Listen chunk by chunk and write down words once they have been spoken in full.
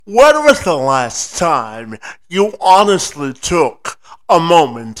When was the last time you honestly took a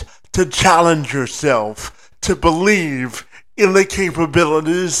moment to challenge yourself to believe in the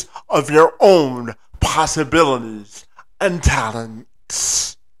capabilities of your own possibilities and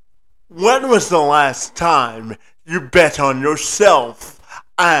talents? When was the last time you bet on yourself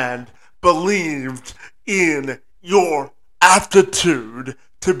and believed in your aptitude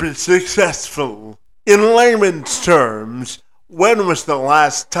to be successful? In layman's terms, when was the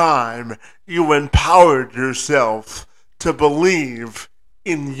last time you empowered yourself to believe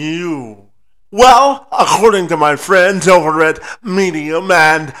in you? Well, according to my friends over at Medium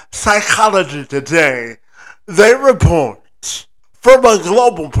and Psychology Today, they report from a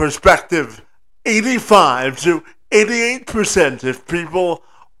global perspective, 85 to 88% of people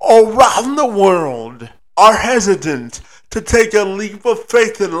around the world are hesitant to take a leap of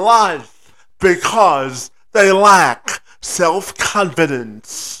faith in life because they lack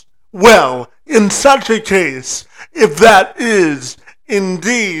self-confidence. Well, in such a case, if that is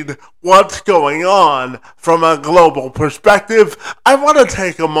indeed what's going on from a global perspective, I want to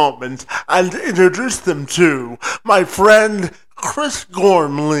take a moment and introduce them to my friend Chris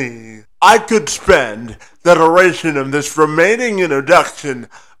Gormley. I could spend the duration of this remaining introduction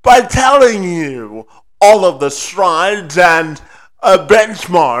by telling you all of the strides and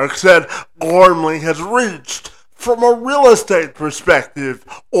benchmarks that Gormley has reached from a real estate perspective,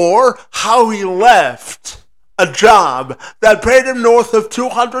 or how he left a job that paid him north of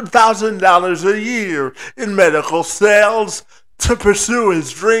 $200,000 a year in medical sales to pursue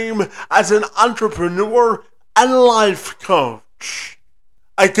his dream as an entrepreneur and life coach.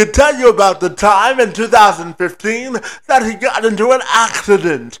 I could tell you about the time in 2015 that he got into an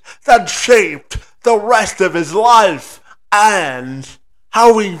accident that shaped the rest of his life, and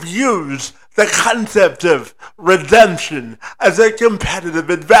how he views the concept of redemption as a competitive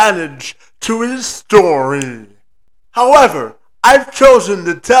advantage to his story. However, I've chosen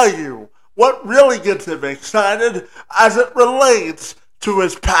to tell you what really gets him excited as it relates to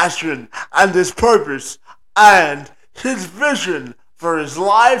his passion and his purpose and his vision for his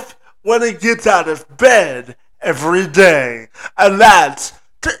life when he gets out of bed every day. And that's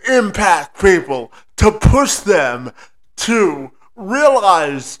to impact people, to push them to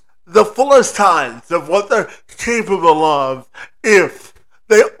realize the fullest times of what they're capable of if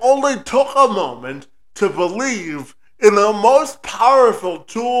they only took a moment to believe in the most powerful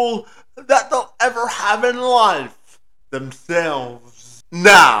tool that they'll ever have in life, themselves.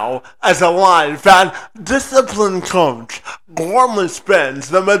 Now, as a life and discipline coach, Gormley spends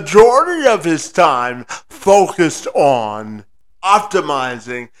the majority of his time focused on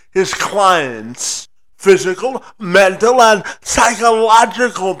optimizing his clients' physical, mental, and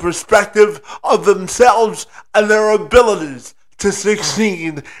psychological perspective of themselves and their abilities to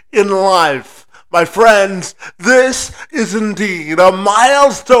succeed in life. My friends, this is indeed a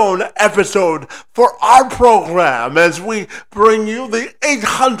milestone episode for our program as we bring you the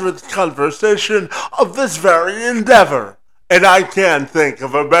 800th conversation of this very endeavor. And I can't think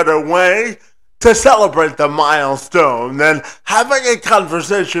of a better way to celebrate the milestone than having a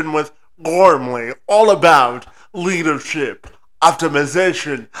conversation with Gormley all about leadership,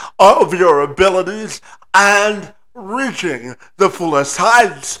 optimization of your abilities, and reaching the fullest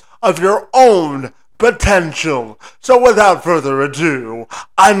heights of your own potential. So without further ado,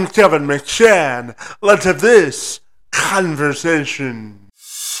 I'm Kevin McShann. Let's have this conversation.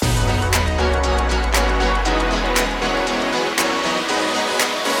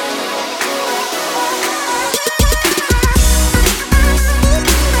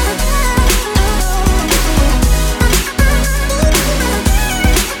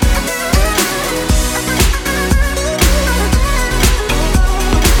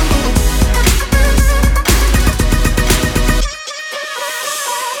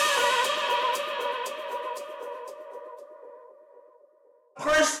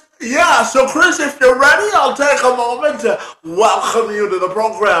 So Chris, if you're ready, I'll take a moment to welcome you to the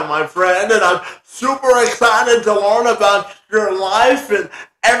program, my friend, and I'm super excited to learn about your life and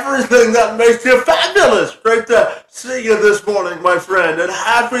everything that makes you fabulous. Great to see you this morning, my friend, and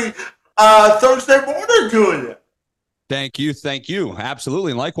happy Thursday morning to you. Thank you.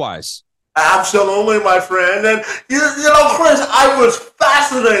 Absolutely, likewise. Absolutely, my friend. And, you know, Chris, I was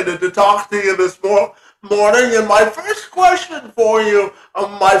fascinated to talk to you this morning. And my first question for you,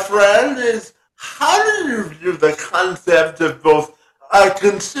 my friend, is how do you view the concept of both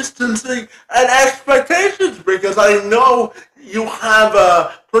consistency and expectations? Because I know you have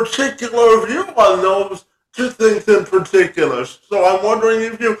a particular view on those two things in particular. So I'm wondering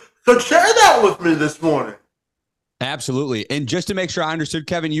if you could share that with me this morning. Absolutely. And just to make sure I understood,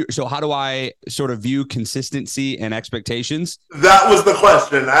 Kevin, so how do I sort of view consistency and expectations? That was the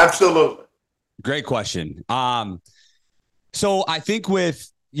question. Absolutely. Great question. So I think with,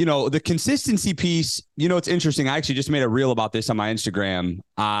 the consistency piece, it's interesting. I actually just made a reel about this on my Instagram.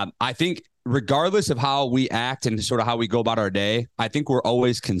 I think regardless of how we act and sort of how we go about our day, I think we're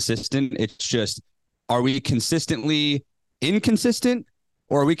always consistent. It's just, are we consistently inconsistent,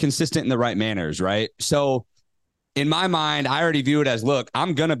 or are we consistent in the right manners, right? So in my mind, I already view it as, look,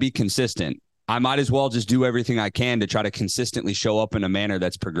 I'm going to be consistent. I might as well just do everything I can to try to consistently show up in a manner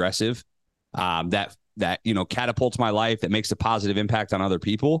that's progressive, that catapults my life, that makes a positive impact on other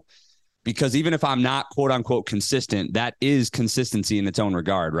people. Because even if I'm not quote unquote consistent, that is consistency in its own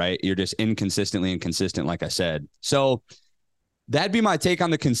regard, right? You're just inconsistently inconsistent, like I said. So that'd be my take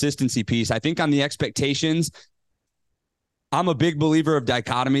on the consistency piece. I think on the expectations, I'm a big believer of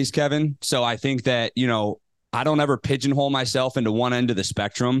dichotomies, Kevin. So I think that, I don't ever pigeonhole myself into one end of the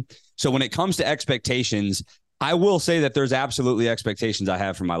spectrum. So when it comes to expectations, I will say that there's absolutely expectations I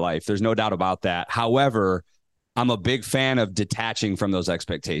have for my life. There's no doubt about that. However, I'm a big fan of detaching from those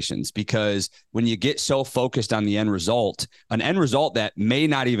expectations, because when you get so focused on the end result, an end result that may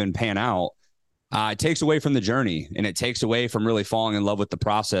not even pan out, it takes away from the journey, and it takes away from really falling in love with the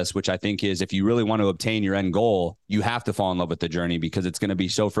process, which I think is, if you really want to obtain your end goal, you have to fall in love with the journey, because it's going to be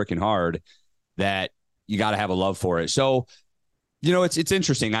so freaking hard that you got to have a love for it. So, it's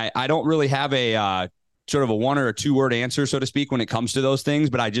interesting. I don't really have a sort of a one or a two word answer, so to speak, when it comes to those things.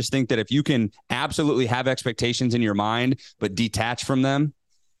 But I just think that if you can absolutely have expectations in your mind, but detach from them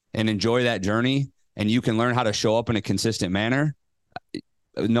and enjoy that journey, and you can learn how to show up in a consistent manner,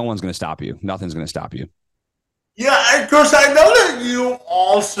 no one's going to stop you. Nothing's going to stop you. Yeah, and Chris, I know that you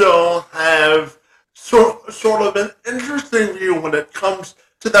also have sort of an interesting view when it comes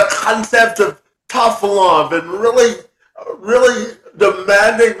to the concept of tough love and really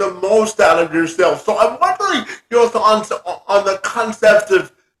demanding the most out of yourself. So I'm wondering your thoughts on the concept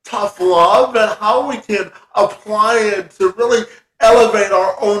of tough love and how we can apply it to really elevate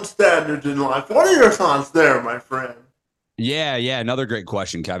our own standards in life. What are your thoughts there, my friend? Yeah. Another great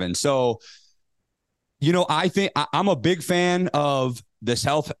question, Kevin. So, I think I'm a big fan of the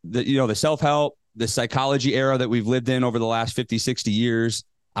self-help, the psychology era that we've lived in over the last 50, 60 years.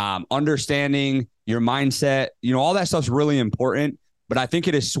 Understanding your mindset, all that stuff's really important, but I think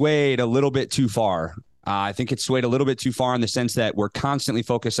it is swayed a little bit too far. I think it's swayed a little bit too far in the sense that we're constantly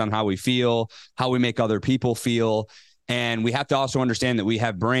focused on how we feel, how we make other people feel. And we have to also understand that we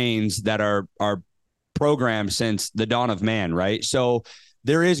have brains that are programmed since the dawn of man, right? So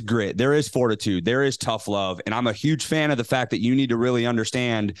there is grit, there is fortitude, there is tough love. And I'm a huge fan of the fact that you need to really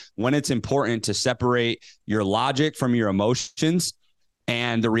understand when it's important to separate your logic from your emotions.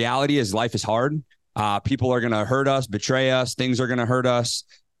 And the reality is, life is hard. People are going to hurt us, betray us. Things are going to hurt us.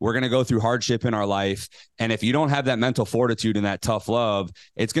 We're going to go through hardship in our life. And if you don't have that mental fortitude and that tough love,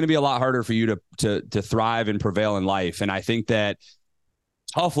 it's going to be a lot harder for you to thrive and prevail in life. And I think that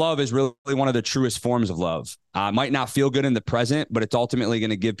tough love is really one of the truest forms of love. Might not feel good in the present, but it's ultimately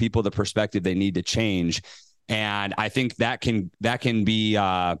going to give people the perspective they need to change. And I think that can be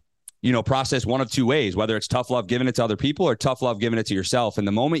processed one of two ways, whether it's tough love giving it to other people or tough love giving it to yourself. And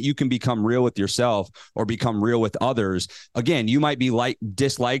the moment you can become real with yourself or become real with others, again, you might be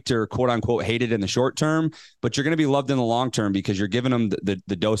disliked or quote unquote hated in the short term, but you're going to be loved in the long term because you're giving them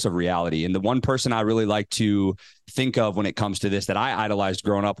the dose of reality. And the one person I really like to think of when it comes to this that I idolized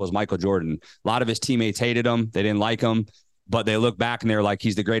growing up was Michael Jordan. A lot of his teammates hated him. They didn't like him. But they look back and they're like,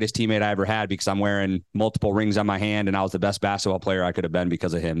 he's the greatest teammate I ever had because I'm wearing multiple rings on my hand and I was the best basketball player I could have been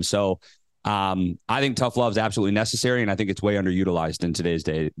because of him. So I think tough love is absolutely necessary, and I think it's way underutilized in today's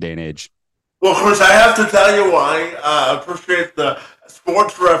day and age. Well, Chris, I have to tell you why. I appreciate the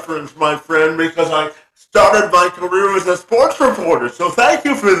sports reference, my friend, because I started my career as a sports reporter. So thank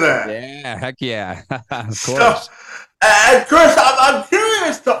you for that. Yeah, heck yeah. Of course. So, and Chris, I'm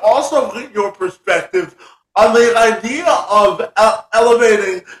curious to also get your perspective on the idea of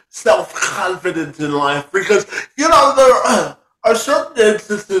elevating self-confidence in life, because there are certain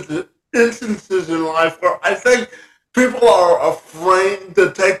instances in life where I think people are afraid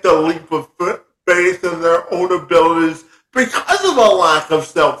to take the leap of faith in their own abilities because of a lack of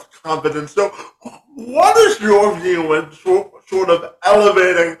self-confidence. So what is your view in sort of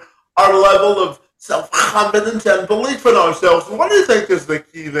elevating our level of self-confidence and belief in ourselves? What do you think is the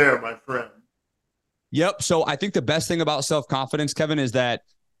key there, my friend? Yep. So I think the best thing about self-confidence, Kevin, is that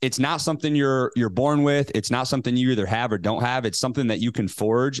it's not something you're born with. It's not something you either have or don't have. It's something that you can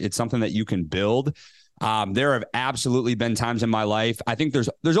forge. It's something that you can build. There have absolutely been times in my life. I think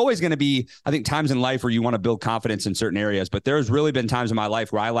there's always going to be, I think, times in life where you want to build confidence in certain areas, but there's really been times in my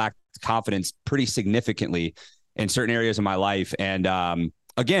life where I lacked confidence pretty significantly in certain areas of my life. And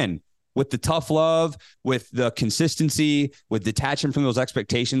again, with the tough love, with the consistency, with detaching from those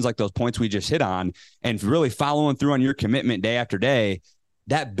expectations, like those points we just hit on, and really following through on your commitment day after day,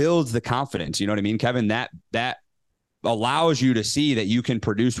 that builds the confidence. You know what I mean, Kevin? That allows you to see that you can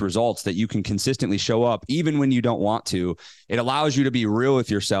produce results, that you can consistently show up even when you don't want to. It allows you to be real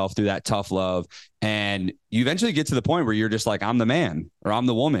with yourself through that tough love. And you eventually get to the point where you're just like, I'm the man or I'm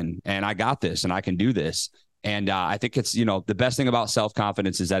the woman and I got this and I can do this. And I think it's, the best thing about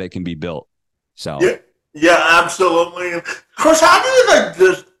self-confidence is that it can be built. So yeah, absolutely. And Chris, how do you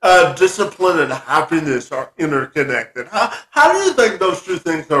think discipline and happiness are interconnected? How do you think those two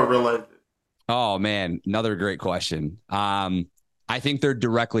things are related? Oh man, another great question. I think they're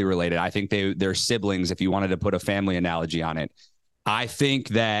directly related. I think they're siblings, if you wanted to put a family analogy on it. I think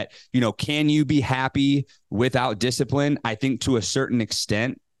that, can you be happy without discipline? I think to a certain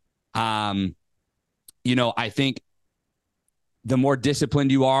extent. I think the more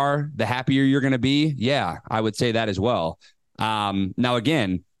disciplined you are, the happier you're going to be. Yeah, I would say that as well. Now,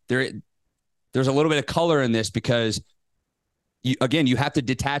 again, there's a little bit of color in this because you have to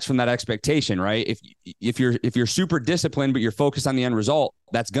detach from that expectation, right? If you're super disciplined, but you're focused on the end result,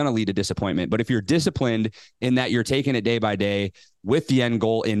 that's going to lead to disappointment. But if you're disciplined in that you're taking it day by day with the end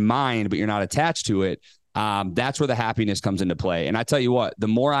goal in mind, but you're not attached to it, that's where the happiness comes into play. And I tell you what, the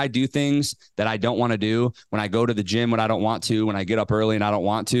more I do things that I don't want to do, when I go to the gym when I don't want to, when I get up early and I don't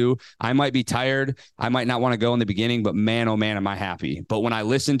want to, I might be tired. I might not want to go in the beginning, but man, oh man, am I happy. But when I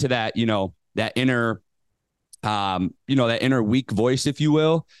listen to that, that inner, that inner weak voice, if you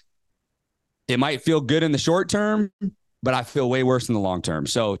will, it might feel good in the short term, but I feel way worse in the long term.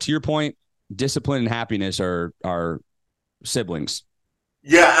 So to your point, discipline and happiness are siblings.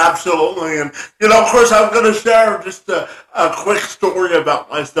 Yeah, absolutely. And, of course, I'm going to share just a quick story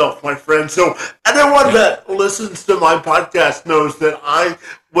about myself, my friend. So anyone that listens to my podcast knows that I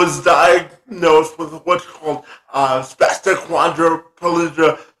was diagnosed with what's called spastic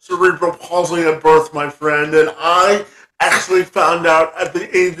quadriplegia, cerebral palsy at birth, my friend. And I actually found out at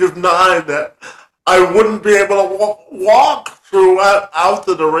the age of 9 that I wouldn't be able to walk throughout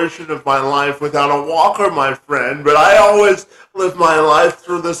the duration of my life without a walker, my friend. But I always live my life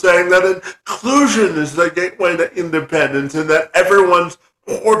through the saying that inclusion is the gateway to independence and that everyone's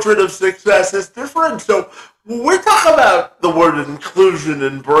portrait of success is different. So when we talk about the word inclusion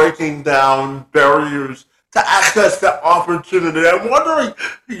and breaking down barriers to access to opportunity, I'm wondering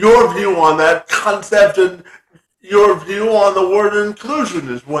your view on that concept and your view on the word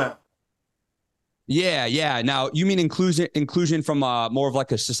inclusion as well. Yeah. Now, you mean inclusion from more of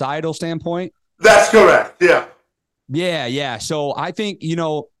like a societal standpoint? That's correct. Yeah. Yeah. So I think,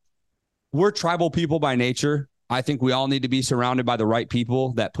 we're tribal people by nature. I think we all need to be surrounded by the right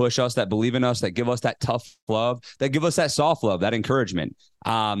people that push us, that believe in us, that give us that tough love, that give us that soft love, that encouragement.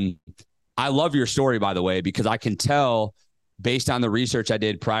 I love your story, by the way, because I can tell based on the research I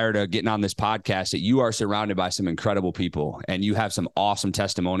did prior to getting on this podcast that you are surrounded by some incredible people and you have some awesome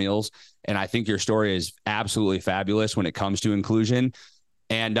testimonials. And I think your story is absolutely fabulous when it comes to inclusion.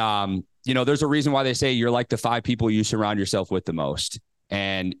 And, there's a reason why they say you're like the 5 people you surround yourself with the most.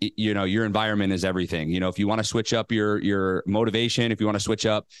 And, your environment is everything. If you want to switch up your motivation, if you want to switch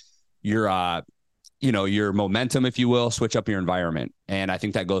up your momentum, if you will, switch up your environment. And I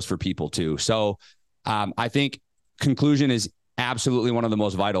think that goes for people too. So I think conclusion is absolutely one of the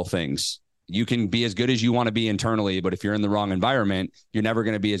most vital things. You can be as good as you want to be internally, but if you're in the wrong environment, you're never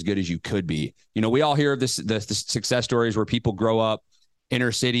going to be as good as you could be. We all hear of the success stories where people grow up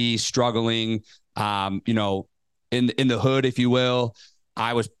inner city, struggling, in the hood, if you will.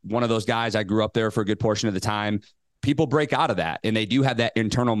 I was one of those guys. I grew up there for a good portion of the time. People break out of that and they do have that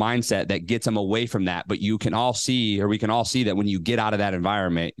internal mindset that gets them away from that. But we can all see that when you get out of that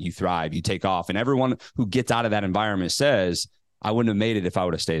environment, you thrive, you take off. And everyone who gets out of that environment says, I wouldn't have made it if I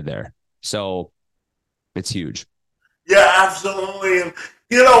would have stayed there. So it's huge. Yeah, absolutely. And,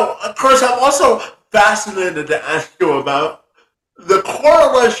 of course, I'm also fascinated to ask you about the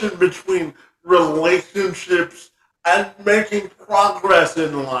correlation between relationships and making progress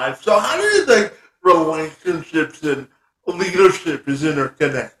in life. So how do you think relationships and leadership is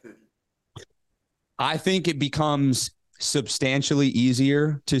interconnected? I think it becomes substantially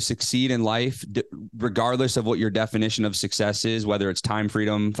easier to succeed in life, regardless of what your definition of success is, whether it's time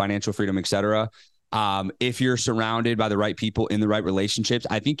freedom, financial freedom, etc. If you're surrounded by the right people in the right relationships,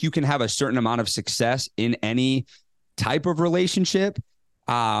 I think you can have a certain amount of success in any type of relationship.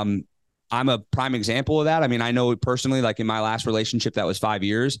 I'm a prime example of that. I mean, I know personally, like in my last relationship, that was 5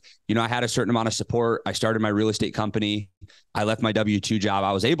 years, I had a certain amount of support. I started my real estate company. I left my W-2 job.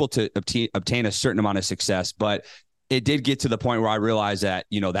 I was able to obtain a certain amount of success, but it did get to the point where I realized that,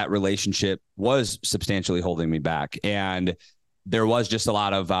 that relationship was substantially holding me back. And there was just a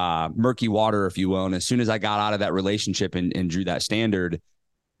lot of murky water, if you will. And as soon as I got out of that relationship and drew that standard,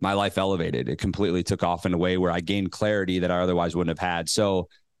 my life elevated. It completely took off in a way where I gained clarity that I otherwise wouldn't have had. So,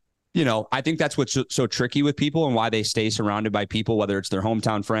 I think that's what's so tricky with people and why they stay surrounded by people, whether it's their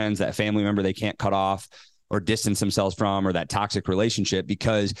hometown friends, that family member they can't cut off or distance themselves from, or that toxic relationship,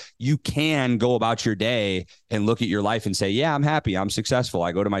 because you can go about your day and look at your life and say, yeah, I'm happy, I'm successful,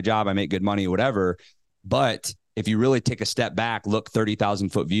 I go to my job, I make good money, whatever. But if you really take a step back, look 30,000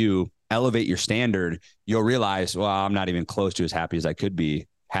 foot view, elevate your standard, you'll realize, well, I'm not even close to as happy as I could be,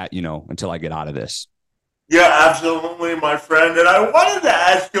 until I get out of this. Yeah, absolutely, my friend. And I wanted to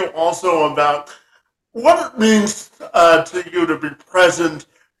ask you also about what it means to you to be present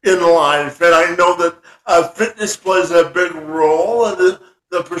in life. And I know that fitness plays a big role in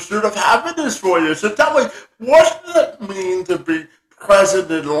the pursuit of happiness for you. So tell me, what does it mean to be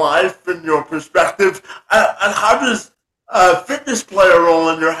present in life in your perspective? And how does fitness play a role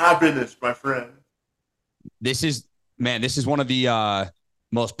in your happiness, my friend? This is one of the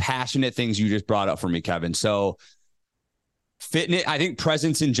most passionate things you just brought up for me, Kevin. So fitness, I think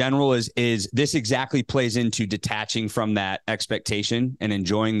presence in general is this exactly plays into detaching from that expectation and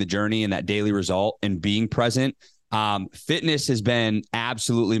enjoying the journey and that daily result and being present. Fitness has been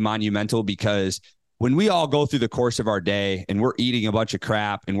absolutely monumental, because when we all go through the course of our day and we're eating a bunch of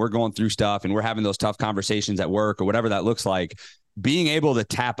crap and we're going through stuff and we're having those tough conversations at work or whatever that looks like, being able to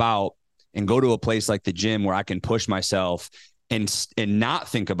tap out and go to a place like the gym where I can push myself and not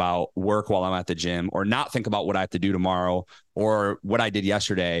think about work while I'm at the gym, or not think about what I have to do tomorrow or what I did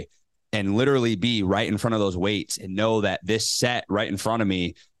yesterday, and literally be right in front of those weights and know that this set right in front of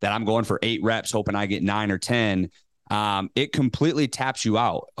me, that I'm going for 8 reps, hoping I get 9 or 10. It completely taps you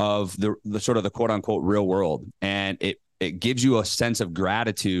out of the sort of the quote unquote real world. And it gives you a sense of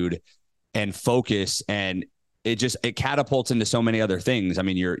gratitude and focus, and it catapults into so many other things. I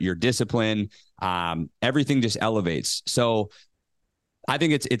mean, your discipline, everything just elevates. So I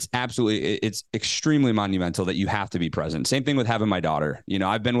think it's extremely monumental that you have to be present. Same thing with having my daughter.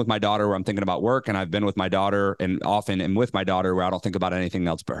 I've been with my daughter where I'm thinking about work, and I've been with my daughter and often am with my daughter where I don't think about anything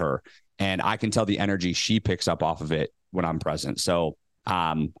else but her. And I can tell the energy she picks up off of it when I'm present. So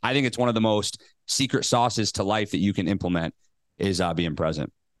I think it's one of the most secret sauces to life that you can implement is being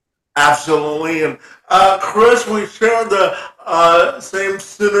present. Absolutely. And Chris, we share the same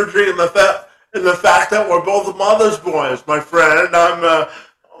synergy in the fact that we're both mother's boys, my friend. I'm a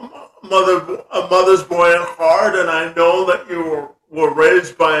mother's boy at heart, and I know that you were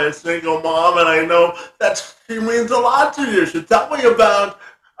raised by a single mom, and I know that she means a lot to you. So tell me about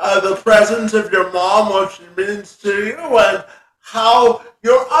the presence of your mom, what she means to you, and how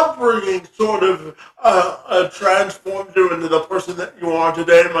your upbringing sort of transformed you into the person that you are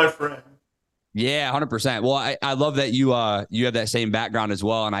today, my friend. Yeah, 100%. Well, I love that you have that same background as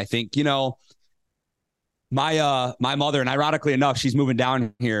well. And I think, my mother, and ironically enough, she's moving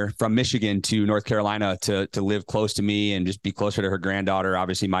down here from Michigan to North Carolina to live close to me and just be closer to her granddaughter,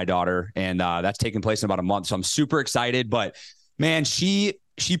 obviously my daughter. And that's taking place in about a month. So I'm super excited. But man, she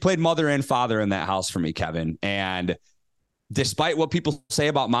played mother and father in that house for me, Kevin. And despite what people say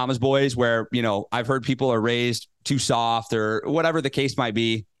about mama's boys, where, I've heard people are raised too soft or whatever the case might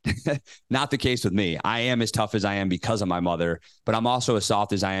be, not the case with me. I am as tough as I am because of my mother, but I'm also as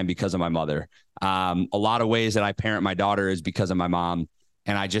soft as I am because of my mother. A lot of ways that I parent my daughter is because of my mom.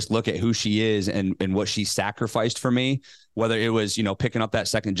 And I just look at who she is and what she sacrificed for me, whether it was, picking up that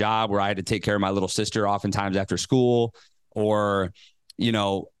second job where I had to take care of my little sister oftentimes after school, or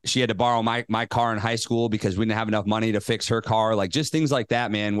she had to borrow my car in high school because we didn't have enough money to fix her car. Like just things like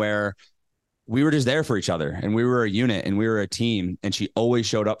that, man, where we were just there for each other and we were a unit and we were a team. And she always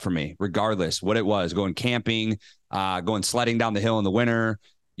showed up for me, regardless what it was, going camping, going sledding down the hill in the winter,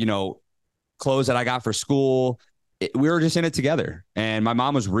 clothes that I got for school. We were just in it together. And my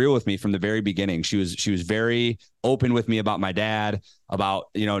mom was real with me from the very beginning. She was very open with me about my dad, about,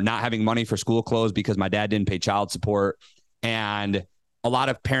 not having money for school clothes because my dad didn't pay child support. And a lot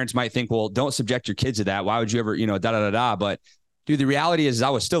of parents might think, well, don't subject your kids to that. Why would you ever, But dude, the reality is I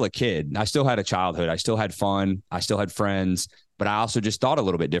was still a kid. I still had a childhood. I still had fun. I still had friends, but I also just thought a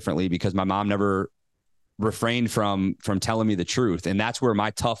little bit differently because my mom never refrained from telling me the truth. And that's where my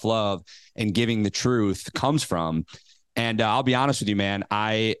tough love and giving the truth comes from. And I'll be honest with you, man.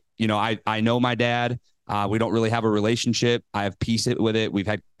 I know my dad. We don't really have a relationship. I have peace with it. We've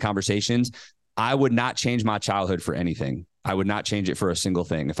had conversations. I would not change my childhood for anything. I would not change it for a single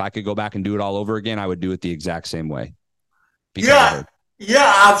thing. If I could go back and do it all over again, I would do it the exact same way because of Yeah, her.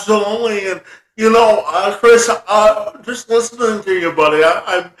 yeah, absolutely. And Chris, just listening to you, buddy,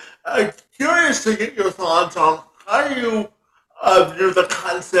 I'm curious to get your thoughts on how you view the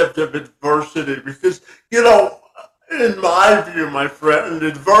concept of adversity, because in my view, my friend,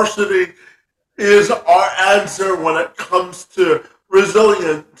 adversity is our answer when it comes to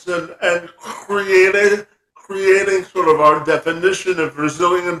resilience and creating sort of our definition of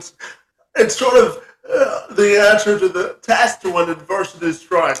resilience. It's sort of the answer to the test when adversity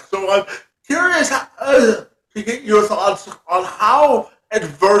strikes. So I'm curious to get your thoughts on how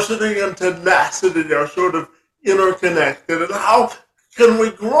adversity and tenacity are sort of interconnected, and how can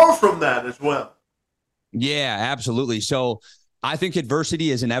we grow from that as well? Yeah, absolutely. So I think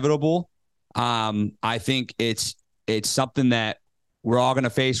adversity is inevitable. I think it's something that we're all going to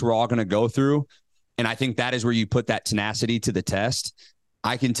face. We're all going to go through. And I think that is where you put that tenacity to the test.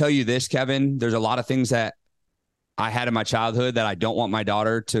 I can tell you this, Kevin, there's a lot of things that I had in my childhood that I don't want my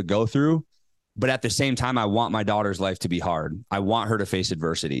daughter to go through. But at the same time, I want my daughter's life to be hard. I want her to face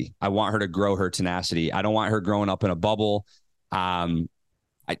adversity. I want her to grow her tenacity. I don't want her growing up in a bubble. We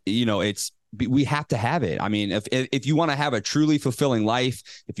have to have it. I mean, if you want to have a truly fulfilling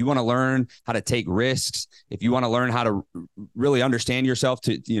life, if you want to learn how to take risks, if you want to learn how to really understand yourself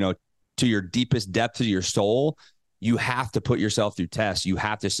to your deepest depth of your soul, you have to put yourself through tests. You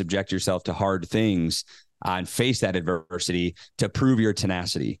have to subject yourself to hard things and face that adversity to prove your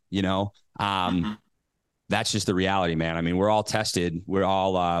tenacity. That's just the reality, man. I mean, we're all tested. We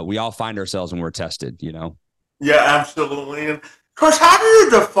all find ourselves when we're tested, Yeah, absolutely. And of course, how do you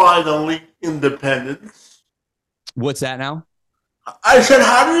define elite independence? What's that now? I said,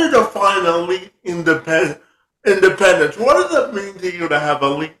 how do you define elite independence? What does it mean to you to have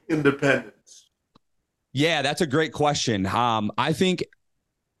elite independence? Yeah, that's a great question. I think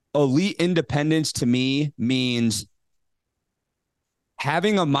elite independence to me means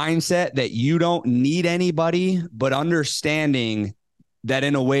having a mindset that you don't need anybody, but understanding that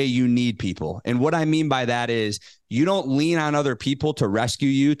in a way you need people. And what I mean by that is you don't lean on other people to rescue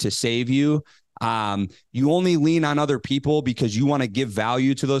you, to save you. You only lean on other people because you want to give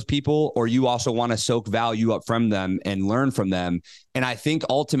value to those people, or you also want to soak value up from them and learn from them. And I think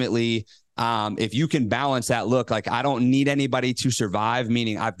ultimately, if you can balance that, like, I don't need anybody to survive,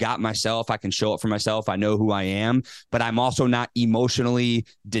 meaning I've got myself, I can show up for myself, I know who I am, but I'm also not emotionally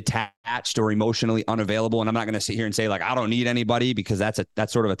detached or emotionally unavailable. And I'm not going to sit here and say, like, I don't need anybody, because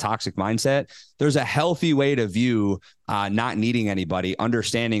that's sort of a toxic mindset. There's a healthy way to view not needing anybody,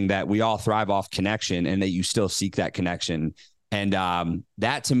 understanding that we all thrive off connection and that you still seek that connection. And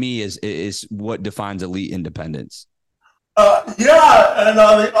that to me is what defines elite independence. Yeah, and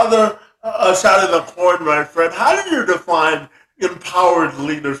on the other side of the coin, my friend, how do you define empowered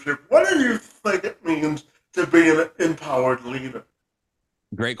leadership? What do you think it means to be an empowered leader?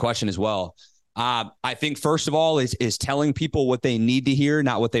 Great question as well. I think first of all is telling people what they need to hear,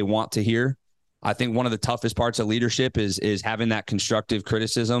 not what they want to hear. I think one of the toughest parts of leadership is having that constructive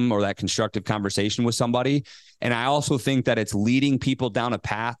criticism or that constructive conversation with somebody. And I also think that it's leading people down a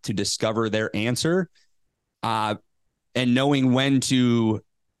path to discover their answer, and knowing when to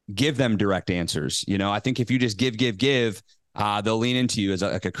give them direct answers. I think if you just give, they'll lean into you as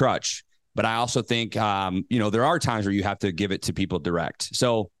like a crutch. But I also think, there are times where you have to give it to people direct.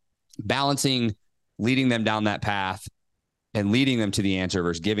 So balancing leading them down that path and leading them to the answer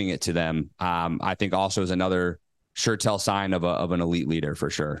versus giving it to them, I think also is another sure tell sign of an elite leader for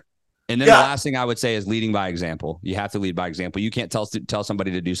sure. And then the last thing I would say is leading by example. You have to lead by example. You can't tell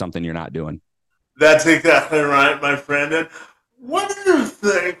somebody to do something you're not doing. That's exactly right, my friend. And what do you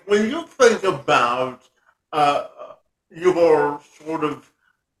think when you think about your sort of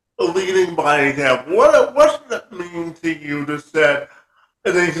leading by example? What does it mean to you to set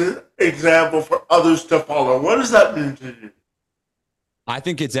an example for others to follow? What does that mean to you? I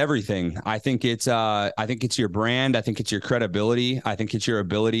think it's everything. I think it's your brand. I think it's your credibility. I think it's your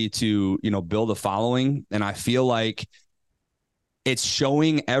ability to, build a following. And I feel like it's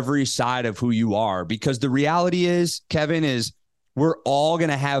showing every side of who you are, because the reality is, Kevin, is we're all going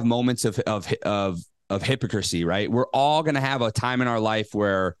to have moments of hypocrisy, right? We're all going to have a time in our life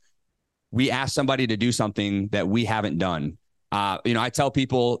where we ask somebody to do something that we haven't done. I tell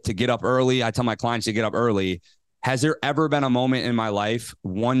people to get up early. I tell my clients to get up early. Has there ever been a moment in my life,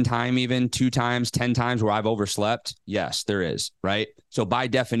 one time, even 2 times, 10 times, where I've overslept? Yes, there is, right? So by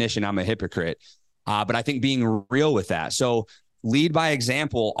definition, I'm a hypocrite. But I think being real with that. So lead by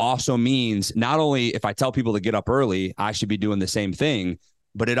example also means not only if I tell people to get up early, I should be doing the same thing,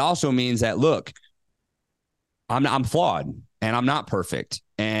 but it also means that, look, I'm flawed and I'm not perfect.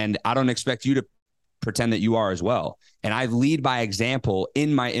 And I don't expect you to pretend that you are as well. And I lead by example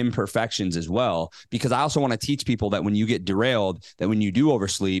in my imperfections as well, because I also want to teach people that when you get derailed, that when you do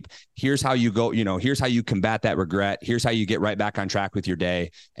oversleep, here's how you go, here's how you combat that regret. Here's how you get right back on track with your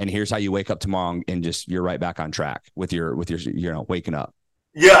day. And here's how you wake up tomorrow and just, you're right back on track with your, waking up.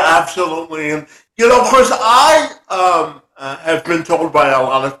 Yeah, absolutely. And, of course, I have been told by a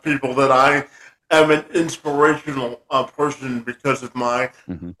lot of people that I am an inspirational person because of my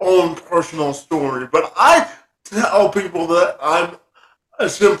own personal story. But I tell people that I'm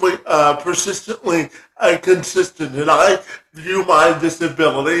simply persistently consistent. And I view my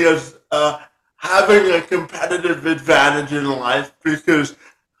disability as having a competitive advantage in life because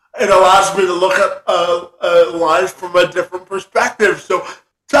it allows me to look at life from a different perspective. So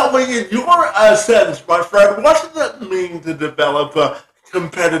tell me, in your sense, my friend, what does it mean to develop a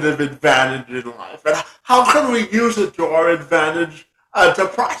competitive advantage in life? And how can we use it to our advantage to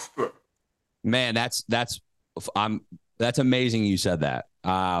prosper? Man, that's amazing you said that.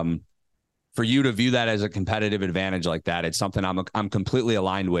 For you to view that as a competitive advantage like that, it's something I'm completely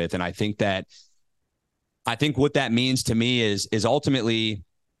aligned with. And I think what that means to me is ultimately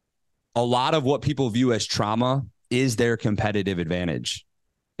a lot of what people view as trauma is their competitive advantage,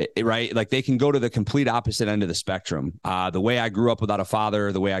 right? Like they can go to the complete opposite end of the spectrum. The way I grew up without a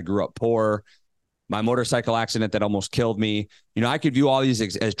father, the way I grew up poor, my motorcycle accident that almost killed me. I could view all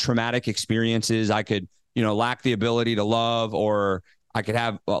these as traumatic experiences. I could, lack the ability to love, or I could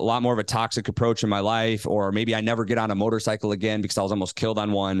have a lot more of a toxic approach in my life, or maybe I never get on a motorcycle again because I was almost killed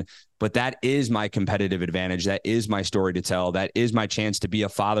on one. But that is my competitive advantage. That is my story to tell. That is my chance to be a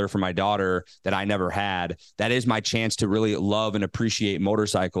father for my daughter that I never had. That is my chance to really love and appreciate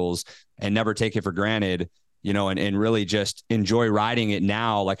motorcycles and never take it for granted, and really just enjoy riding it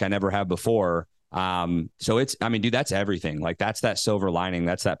now like I never have before. So dude, that's everything. Like that's that silver lining.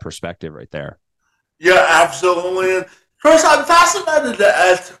 That's that perspective right there. Yeah, absolutely. And Chris, I'm fascinated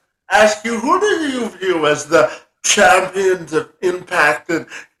to ask you, who do you view as the champions of impact and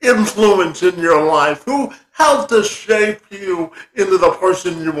influence in your life? Who helped to shape you into the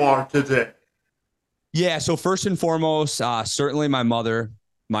person you are today? Yeah. So first and foremost, certainly my mother,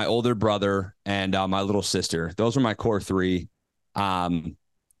 my older brother, and my little sister. Those are my core three. My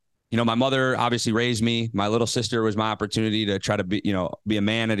mother obviously raised me. My little sister was my opportunity to try to be a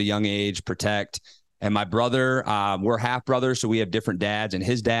man at a young age, protect. And my brother, we're half brothers, so we have different dads. And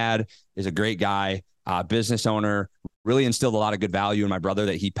his dad is a great guy, business owner, really instilled a lot of good value in my brother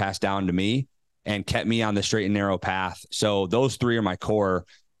that he passed down to me and kept me on the straight and narrow path. So those three are my core.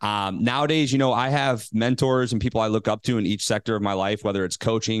 Nowadays, I have mentors and people I look up to in each sector of my life, whether it's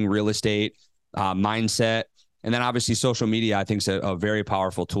coaching, real estate, mindset. And then obviously social media, I think is a very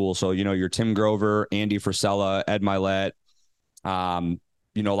powerful tool. So, your Tim Grover, Andy Frisella, Ed Milet,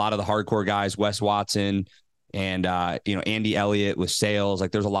 a lot of the hardcore guys, Wes Watson and, Andy Elliott with sales.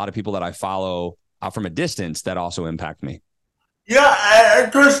 Like there's a lot of people that I follow from a distance that also impact me. Yeah,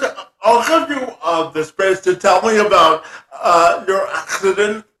 and Chris, I'll give you the space to tell me about your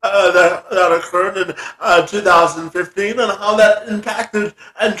accident that occurred in 2015 and how that impacted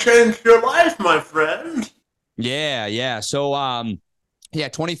and changed your life, my friend. Yeah. So,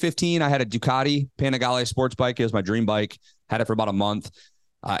 2015, I had a Ducati Panigale sports bike. It was my dream bike. Had it for about a month.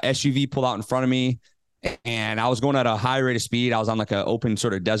 SUV pulled out in front of me and I was going at a high rate of speed. I was on like an open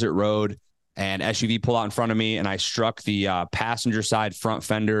sort of desert road and SUV pulled out in front of me and I struck the passenger side front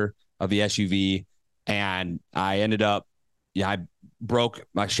fender of the SUV and I ended up, I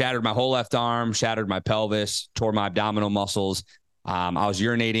shattered my whole left arm, shattered my pelvis, tore my abdominal muscles. I was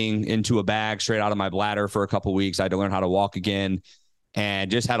urinating into a bag straight out of my bladder for a couple of weeks. I had to learn how to walk again and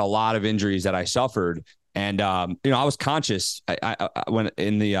just had a lot of injuries that I suffered. And, I was conscious I went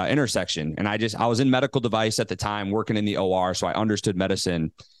in the intersection and I was in medical device at the time working in the OR. So I understood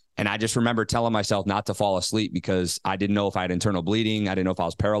medicine. And I just remember telling myself not to fall asleep because I didn't know if I had internal bleeding. I didn't know if I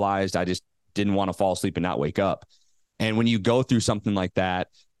was paralyzed. I just didn't want to fall asleep and not wake up. And when you go through something like that,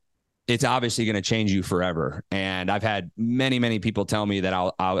 it's obviously going to change you forever. And I've had many, many people tell me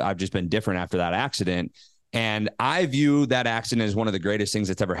that I've just been different after that accident. And I view that accident as one of the greatest things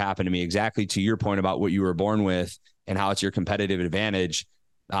that's ever happened to me. Exactly to your point about what you were born with and how it's your competitive advantage.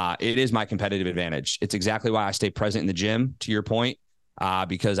 It is my competitive advantage. It's exactly why I stay present in the gym, to your point,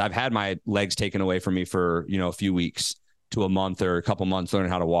 because I've had my legs taken away from me for, a few weeks to a month or a couple months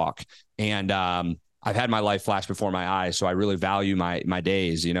learning how to walk. And I've had my life flash before my eyes. So I really value my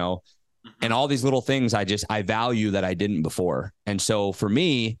days, And all these little things I value that I didn't before. And so for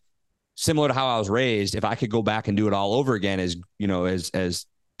me, similar to how I was raised, if I could go back and do it all over again, as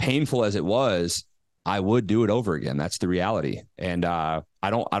painful as it was, I would do it over again. That's the reality. And I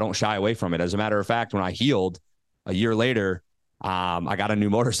don't shy away from it. As a matter of fact, when I healed a year later, I got a new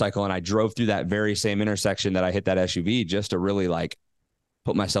motorcycle and I drove through that very same intersection that I hit that SUV just to really like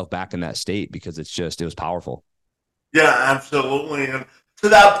put myself back in that state, because it was powerful. Yeah, absolutely. And to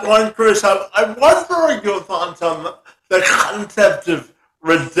that point, Chris, I'm wondering your thoughts on the concept of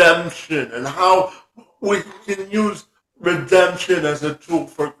redemption and how we can use redemption as a tool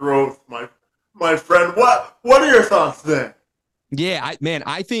for growth, my friend. What are your thoughts there? Yeah,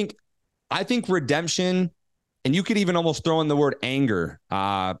 I think redemption, and you could even almost throw in the word anger.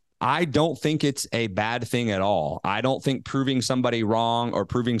 I don't think it's a bad thing at all. I don't think proving somebody wrong or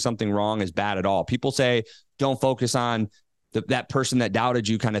proving something wrong is bad at all. People say don't focus on that person that doubted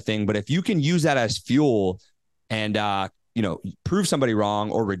you kind of thing. But if you can use that as fuel and, prove somebody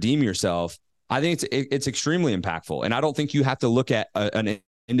wrong or redeem yourself, I think it's extremely impactful. And I don't think you have to look at an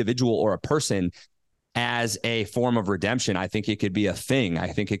individual or a person as a form of redemption. I think it could be a thing. I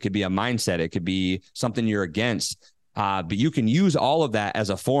think it could be a mindset. It could be something you're against. But you can use all of that as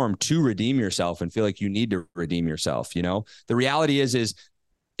a form to redeem yourself and feel like you need to redeem yourself. The reality is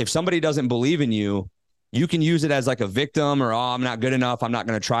if somebody doesn't believe in you, you can use it as like a victim or, I'm not good enough, I'm not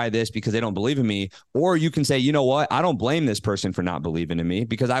going to try this because they don't believe in me. Or you can say, you know what? I don't blame this person for not believing in me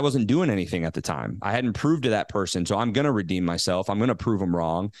because I wasn't doing anything at the time. I hadn't proved to that person. So I'm going to redeem myself. I'm going to prove them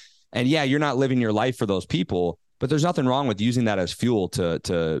wrong. And yeah, you're not living your life for those people, but there's nothing wrong with using that as fuel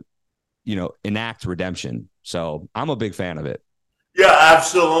to enact redemption. So I'm a big fan of it. Yeah,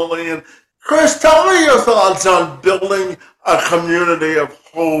 absolutely. And Chris, tell me your thoughts on building a community of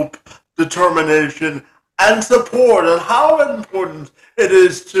hope, determination, and support, and how important it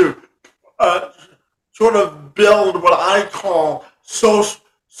is to sort of build what I call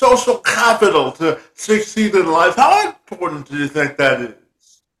social capital to succeed in life. How important do you think that is?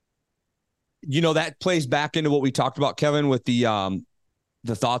 That plays back into what we talked about, Kevin, with the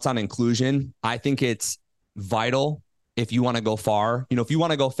thoughts on inclusion. I think it's vital if you want to go far. If you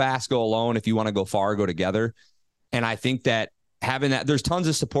want to go fast, go alone. If you want to go far, go together. And I think that having that, there's tons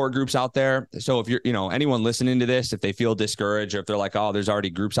of support groups out there. So if you're, anyone listening to this, if they feel discouraged or if they're like, oh, there's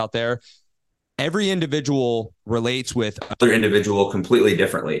already groups out there, every individual relates with other individual completely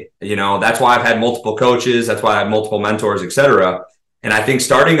differently. That's why I've had multiple coaches. That's why I have multiple mentors, et cetera. And I think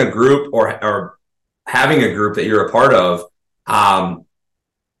starting a group or having a group that you're a part of,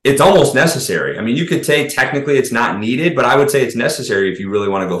 it's almost necessary. I mean, you could say technically it's not needed, but I would say it's necessary if you really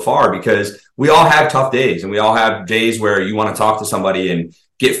want to go far, because we all have tough days and we all have days where you want to talk to somebody and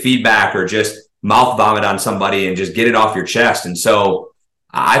get feedback or just mouth vomit on somebody and just get it off your chest. And so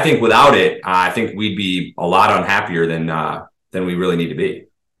I think without it, I think we'd be a lot unhappier than we really need to be.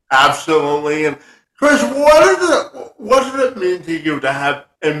 Absolutely. And Chris, what does it mean to you to have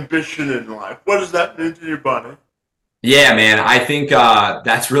ambition in life? What does that mean to you, buddy? Yeah, man, I think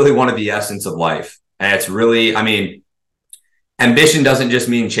that's really one of the essence of life. And it's really, ambition doesn't just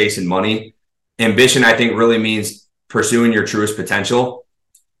mean chasing money. Ambition, I think, really means pursuing your truest potential.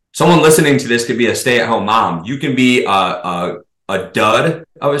 Someone listening to this could be a stay-at-home mom. You can be a dud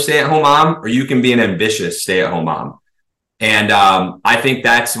of a stay-at-home mom, or you can be an ambitious stay-at-home mom. And I think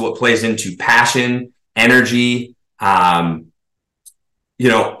that's what plays into passion, energy,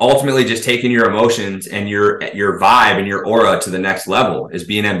 ultimately just taking your emotions and your vibe and your aura to the next level is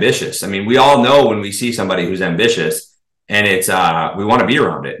being ambitious. I mean, we all know when we see somebody who's ambitious and it's, we want to be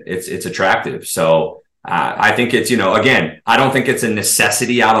around it. It's attractive. So I think it's, again, I don't think it's a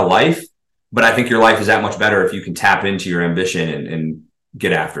necessity out of life, but I think your life is that much better if you can tap into your ambition and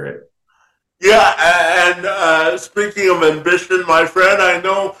get after it. Yeah, and speaking of ambition, my friend, I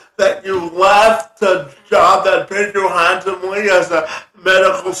know that you left a job that paid you handsomely as a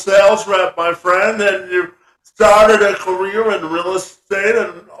medical sales rep, my friend, and you started a career in real estate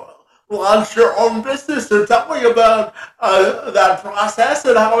and launched your own business. So tell me about that process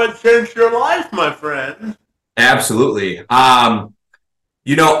and how it changed your life, my friend. Absolutely. I'll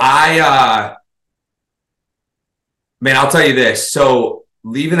tell you this. So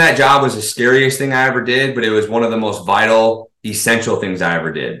leaving that job was the scariest thing I ever did, but it was one of the most vital, essential things I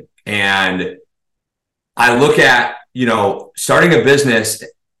ever did. And I look at, starting a business,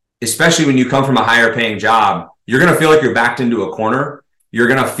 especially when you come from a higher paying job, you're going to feel like you're backed into a corner. You're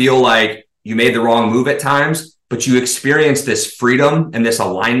going to feel like you made the wrong move at times, but you experience this freedom and this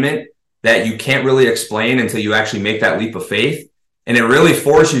alignment that you can't really explain until you actually make that leap of faith. And it really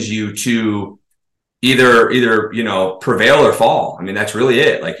forces you to either, prevail or fall. I mean, that's really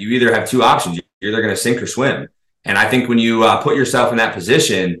it. Like, you either have two options. You're either going to sink or swim. And I think when you put yourself in that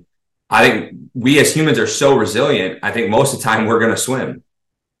position, I think we as humans are so resilient. I think most of the time we're going to swim.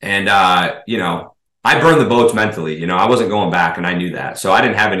 And, I burned the boats mentally. I wasn't going back, and I knew that. So I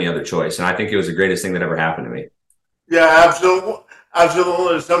didn't have any other choice. And I think it was the greatest thing that ever happened to me. Yeah, absolutely.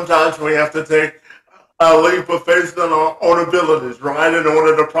 Absolutely. Sometimes we have to take a leap of faith in our own abilities, right, in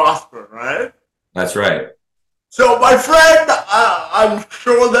order to prosper, right? That's right. So, my friend, I'm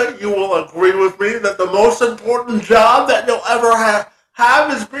sure that you will agree with me that the most important job that you'll ever have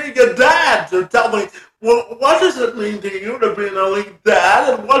is being a dad. So tell me, what does it mean to you to be an elite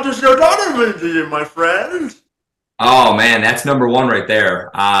dad, and what does your daughter mean to you, my friend? Oh man, that's number one right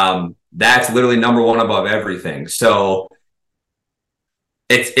there. That's literally number one above everything. So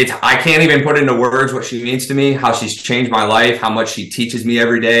it's I can't even put into words what she means to me, how she's changed my life, how much she teaches me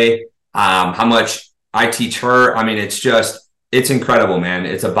every day, how much I teach her. I mean, it's incredible, man.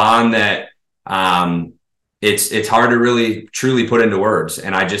 It's a bond that it's hard to really truly put into words.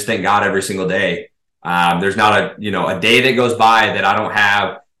 And I just thank God every single day. There's not a day that goes by that I don't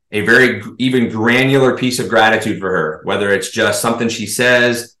have a very even granular piece of gratitude for her, whether it's just something she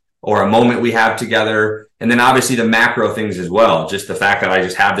says or a moment we have together. And then obviously the macro things as well. Just the fact that I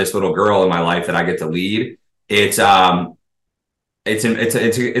just have this little girl in my life that I get to lead. It's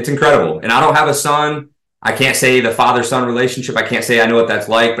incredible. And I don't have a son. I can't say the father-son relationship. I can't say I know what that's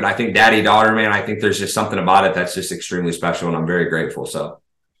like, but I think daddy-daughter, man, I think there's just something about it that's just extremely special, and I'm very grateful. So.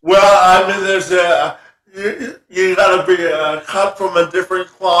 Well, I mean, you got to be cut from a different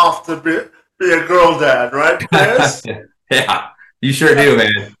cloth to be a girl dad, right, Chris? Yeah, you sure do,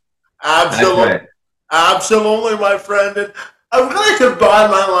 man. Absolutely. Right. Absolutely, my friend. And I'm going to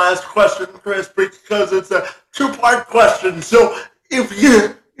combine my last question, Chris, because it's a two-part question. So if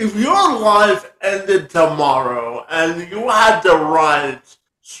your life ended tomorrow and you had to write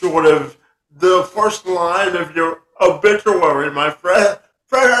sort of the first line of your obituary, my friend,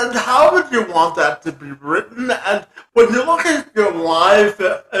 how would you want that to be written? And when you look at your life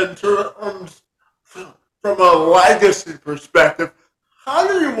in terms from a legacy perspective, how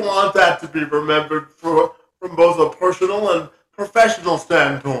do you want that to be remembered from both a personal and professional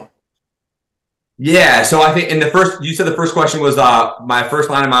standpoint? Yeah, so I think you said the first question was my first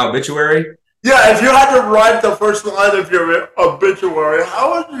line of my obituary. Yeah, if you had to write the first line of your obituary,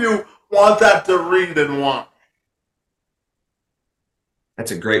 how would you want that to read and why?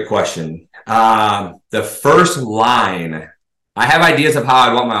 That's a great question. The first line, I have ideas of how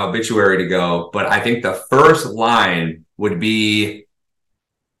I want my obituary to go, but I think the first line would be,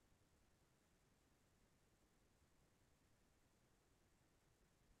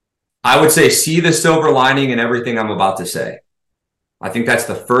 I would say, see the silver lining in everything I'm about to say. I think that's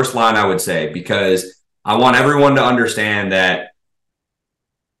the first line I would say, because I want everyone to understand that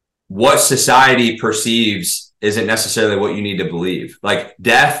what society perceives isn't necessarily what you need to believe. Like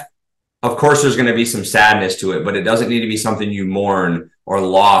death, of course, there's going to be some sadness to it, but it doesn't need to be something you mourn or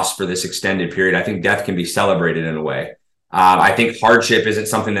lost for this extended period. I think death can be celebrated in a way. I think hardship isn't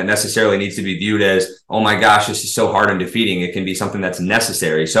something that necessarily needs to be viewed as, oh my gosh, this is so hard and defeating. It can be something that's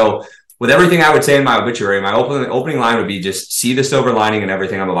necessary. So with everything I would say in my obituary, my opening line would be just see the silver lining in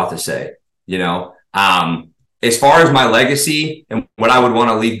everything I'm about to say. As far as my legacy and what I would want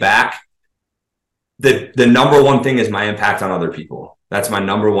to leave back, the number one thing is my impact on other people. That's my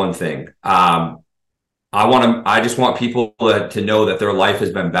number one thing. I just want people to know that their life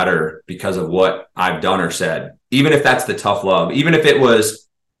has been better because of what I've done or said, even if that's the tough love, even if it was,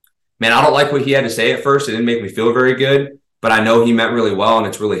 man, I don't like what he had to say at first. It didn't make me feel very good, but I know he meant really well and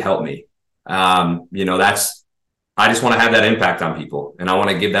it's really helped me. I just want to have that impact on people. And I want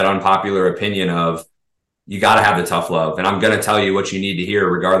to give that unpopular opinion of, you got to have the tough love. And I'm going to tell you what you need to hear,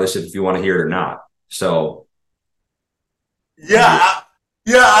 regardless if you want to hear it or not. So. Yeah,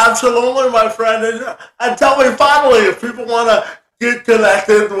 absolutely, my friend. And tell me finally, if people want to get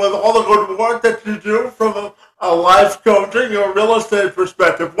connected with all the good work that you do from a life coaching or real estate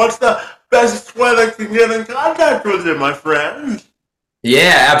perspective, what's the best way they can get in contact with you, my friend?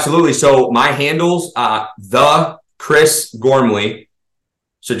 Yeah, absolutely. So my handles, the Chris Gormley.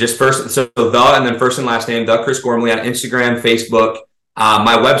 So just and then first and last name, the Chris Gormley on Instagram, Facebook.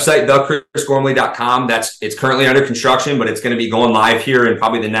 My website, thechrisgormley.com. It's currently under construction, but it's going to be going live here in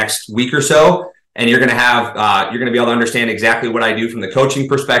probably the next week or so. And you're going to be able to understand exactly what I do from the coaching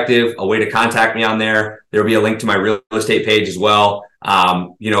perspective, a way to contact me on there. There'll be a link to my real estate page as well.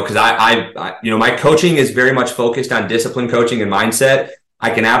 Because my coaching is very much focused on discipline coaching and mindset. I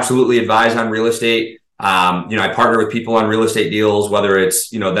can absolutely advise on real estate. I partner with people on real estate deals, whether it's,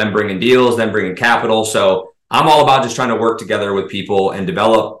 them bringing deals, them bringing capital. So I'm all about just trying to work together with people and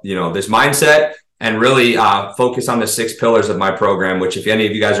develop, this mindset and really focus on the 6 pillars of my program, which if any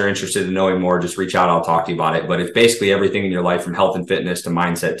of you guys are interested in knowing more, just reach out. I'll talk to you about it. But it's basically everything in your life from health and fitness to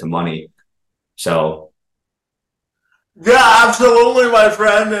mindset to money. So. Yeah, absolutely, my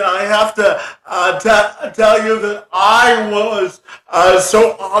friend. And I have to tell you that I was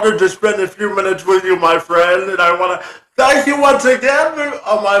so honored to spend a few minutes with you, my friend. And I want to thank you once again,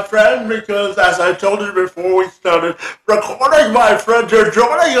 my friend, because as I told you before we started recording, my friend, you're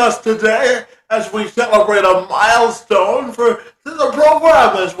joining us today as we celebrate a milestone for the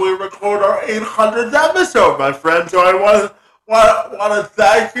program as we record our 800th episode, my friend. So I want to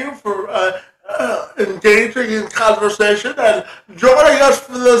thank you for engaging in conversation and joining us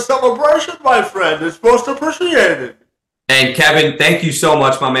for the celebration, my friend. It's most appreciated. And Kevin, thank you so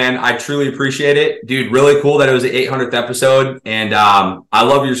much, my man. I truly appreciate it. Dude, really cool that it was the 800th episode. And I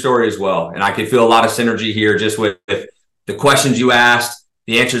love your story as well. And I can feel a lot of synergy here just with the questions you asked,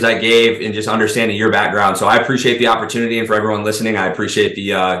 the answers I gave, and just understanding your background. So I appreciate the opportunity. And for everyone listening, I appreciate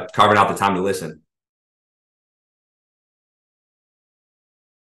the carving out the time to listen.